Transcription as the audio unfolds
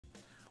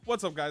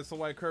What's up guys, so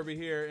White Kirby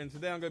here, and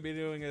today I'm going to be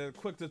doing a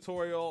quick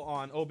tutorial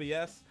on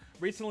OBS.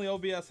 Recently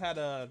OBS had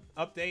a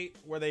update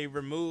where they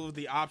removed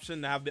the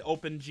option to have the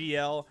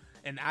OPengl,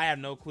 and I have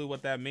no clue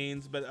what that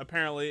means, but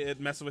apparently it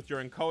messes with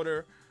your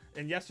encoder.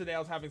 And yesterday I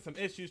was having some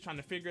issues trying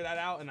to figure that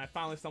out, and I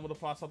finally stumbled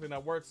upon something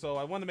that works, so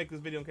I wanted to make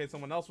this video in case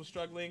someone else was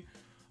struggling.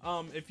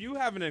 If you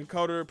have an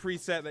encoder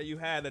preset that you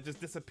had that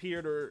just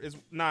disappeared or is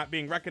not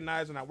being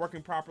recognized or not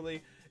working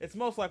properly, it's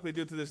most likely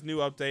due to this new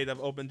update of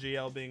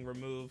OPengl being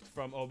removed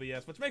from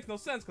OBS, which makes no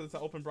sense because it's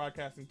an open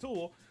broadcasting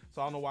tool,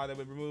 so I don't know why they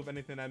would remove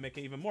anything that make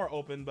it even more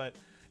open. But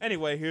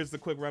anyway, here's the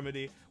quick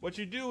remedy. What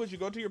you do is you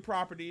go to your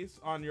properties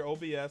on your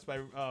OBS by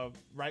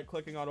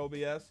right-clicking on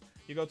OBS.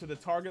 You go to the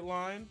target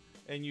line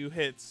and you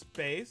hit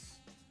space,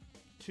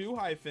 2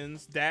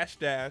 hyphens, dash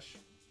dash,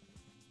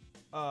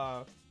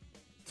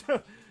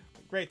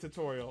 great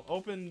tutorial,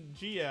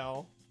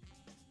 OPengl,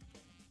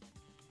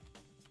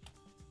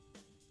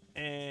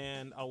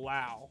 and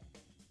allow.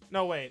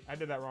 No, wait, I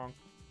did that wrong.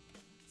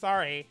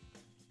 Sorry.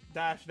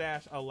 Dash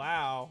dash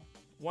allow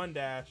 1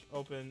 dash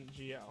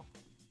OPengl.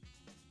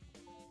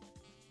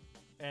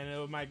 And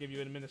it might give you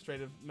an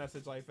administrative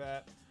message like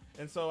that.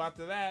 And so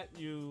after that,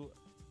 you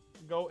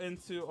go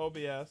into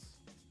OBS.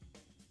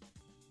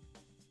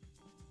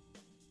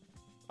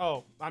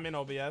 Oh, I'm in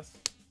OBS.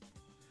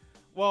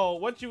 Well,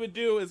 what you would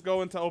do is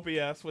go into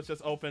OBS, which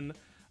is open.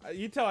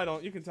 You can tell I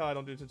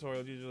don't do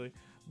tutorials usually,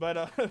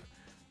 but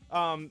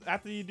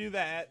after you do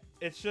that,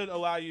 it should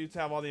allow you to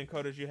have all the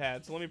encoders you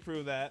had. So let me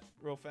prove that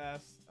real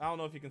fast. I don't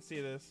know if you can see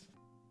this.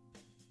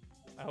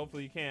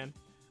 Hopefully you can,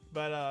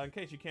 but in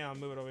case you can, I'll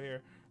move it over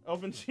here.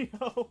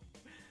 OPengl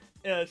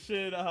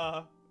should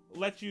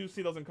let you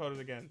see those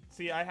encoders again.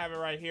 See, I have it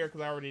right here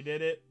because I already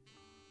did it.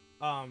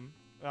 I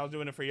was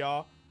doing it for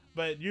y'all.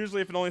 But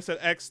usually if it only said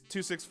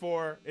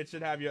H.264, it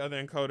should have your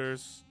other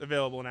encoders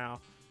available now.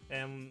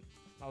 And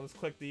I'll just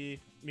click the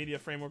media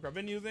framework I've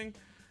been using.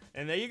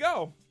 And there you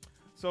go.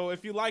 So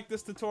if you like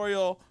this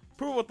tutorial,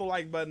 prove it with the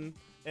like button.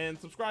 And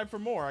subscribe for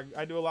more.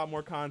 I do a lot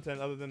more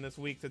content other than this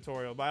week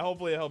tutorial. But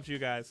hopefully it helps you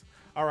guys.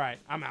 Alright,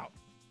 I'm out.